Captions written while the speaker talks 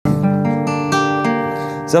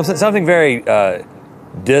Something very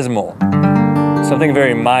dismal. Something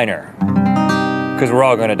very minor. Because we're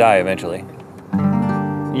all going to die eventually.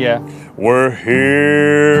 Yeah. We're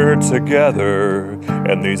here together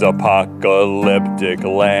in these apocalyptic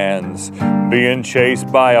lands, being chased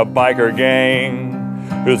by a biker gang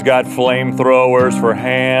who's got flamethrowers for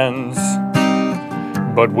hands.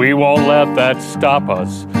 But we won't let that stop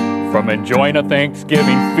us from enjoying a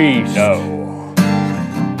Thanksgiving feast. No.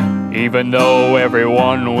 Even though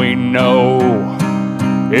everyone we know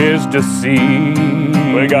is deceased.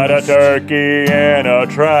 We got a turkey in a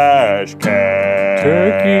trash can.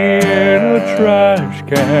 Turkey in a trash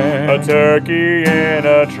can. A turkey in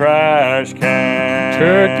a trash can.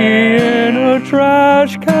 Turkey in a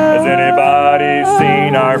trash can. Has anybody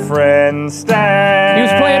seen our friend Stan? He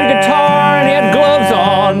was playing a guitar and he had gloves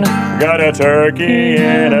on. Got a turkey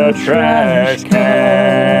in a trash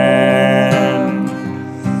can.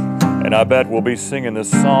 And I bet we'll be singing this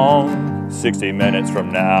song 60 minutes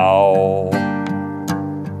from now.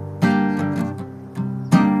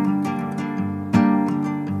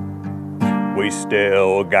 We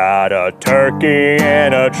still got a turkey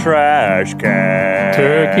in a trash can.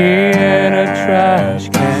 Turkey in a trash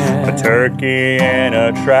can. A turkey in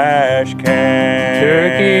a trash can.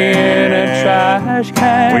 Turkey in a trash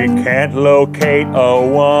can. We can't locate a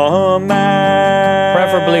woman.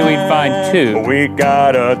 Preferably we'd find two. We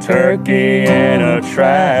got a turkey in a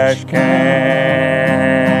trash can.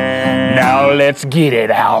 Now let's get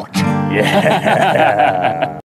it out. Yeah.